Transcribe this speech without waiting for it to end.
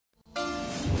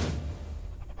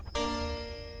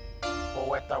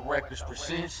Poeta Records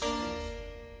presents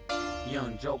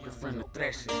Young Joker from the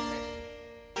Thresher.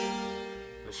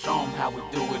 Let's show 'em how we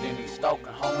do it in East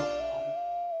Oklahoma,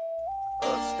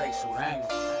 upstate Sudan.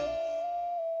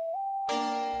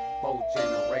 4th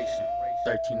generation,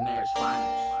 13 years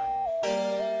finals.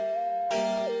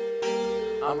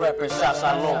 I'm reppin'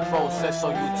 Southside Low Process,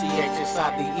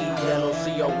 SOUTHSIDE,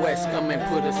 LOCOS, come and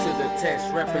put us to the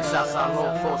test. Reppin' Southside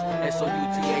Low Process,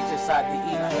 SOUTHSIDE,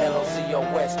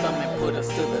 LOCOS, come and put us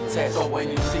to the test. So when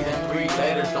you see them 3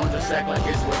 letters, don't just act like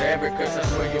it's whatever, cause I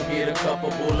swear you'll get a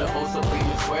couple bullet holes up in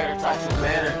your sweater. Type you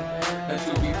better than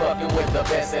to be fucking with the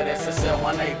best at SSL,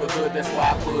 my neighborhood, that's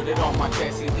why I put it on my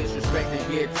chest. You disrespect and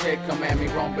get checked, come at me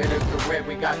wrong, better correct.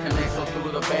 We got connections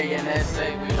through the Bay and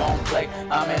SA, we don't play.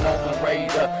 I'm in open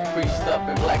raid up, creased up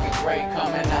in black and gray,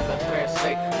 coming out the threat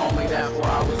state. Homie, that's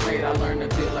where I was made, I learned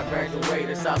until I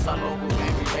graduated. Southside local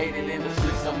game related, in the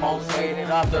streets the most hated.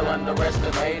 I feel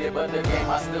underestimated, but the game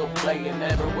I still play it,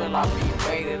 never will I be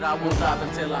faded. I won't stop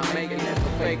until I make it, never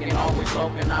faking, always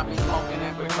smoking. I be smoking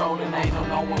and patrolling, ain't no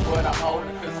knowing what I'm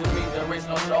holding, cause to me there is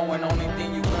no showing. Only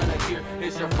thing you gonna hear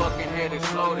is your fucking head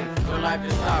exploding. Your life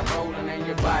just start rolling and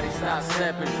your body start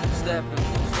stepping.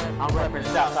 I'm reppin'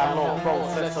 Southside Low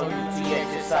Process,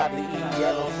 SOUTHSIDE,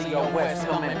 LOCOS,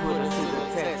 come and put us to the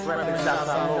test. Reppin'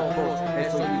 Southside Low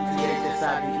Process,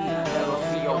 SOUTHSIDE,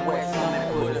 LOCOS, come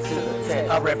and put us to the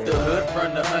test. I rep the hood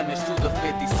from the 100s to the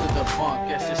 50s to the funk.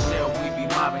 SSL, we be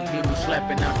mobbing, hear me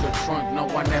slapping out your trunk. No,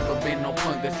 I never been no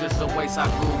punk, that's just the ways I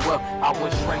grew up. I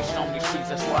was raised on these streets,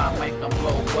 that's why I make them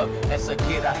blow up. As a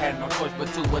kid, I had no choice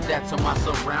but to adapt to my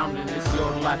surroundings. It's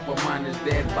your life, but mine is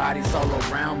dead bodies all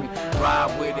around me.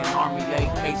 Ride with an army,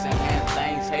 AKs and hand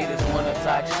things. Haters wanna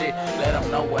talk shit, let them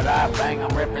know what I bang.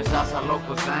 I'm reppin' Southside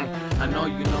local gang. I know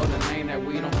you know the name that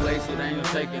we don't play, so then you're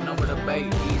taking over the Bay.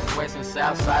 East, West, and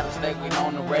South side of the state, we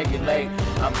known to regulate.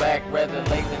 I'm back rather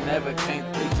late than never, can't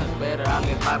preach us better. I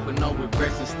live life with no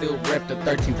regrets and still rep the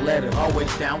 13th letter.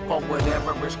 Always down for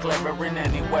whatever is clever in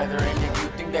any weather. And if you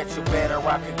think that you're better,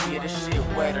 I could get a shit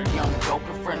wetter. Young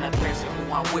Joker from the Thresher,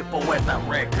 who I'm with Poeta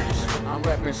Records. I'm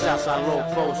reppin' Southside Low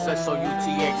Process,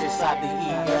 SOUTHSIDE,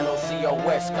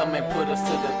 LOCOS, come and put us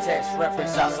to the test. Reppin'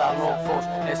 Southside Low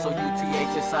Process,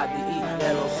 SOUTHSIDE,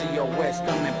 LOCOS,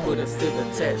 come and put us to the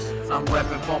test. I'm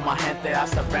reppin' for my gente,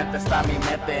 hasta frente está mi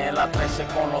mente. En la 13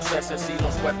 con los S y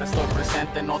los fuertes estoy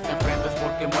presente. No te enfrentes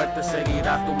porque muerte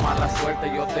seguirá tu mala suerte.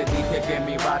 Yo te dije que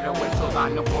mi barrio ha hecho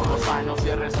daño por los años y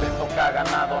el respeto que ha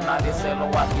ganado nadie se lo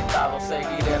ha quitado.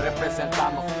 Seguiré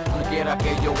representando, no quiera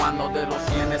que yo ando de los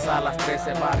 100 a las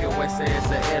 13. Barrio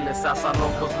SSL, Southside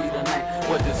Locals be the name.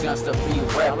 What this young's to be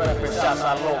rap. Reppin'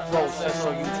 Southside Low Process,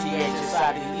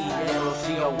 SOUTHSIDE,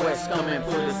 LOCOS, come and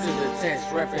put us to the test.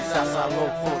 Reppin' Southside Low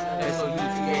Process,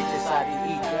 SOUTHSIDE,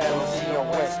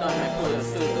 LOCOS, come and put us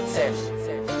to the test.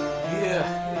 Yeah,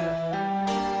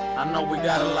 I know we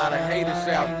got a lot of haters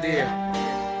out there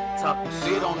talking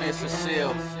shit on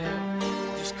SSL.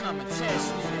 Just come and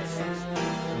test me.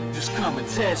 Just come and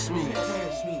test me.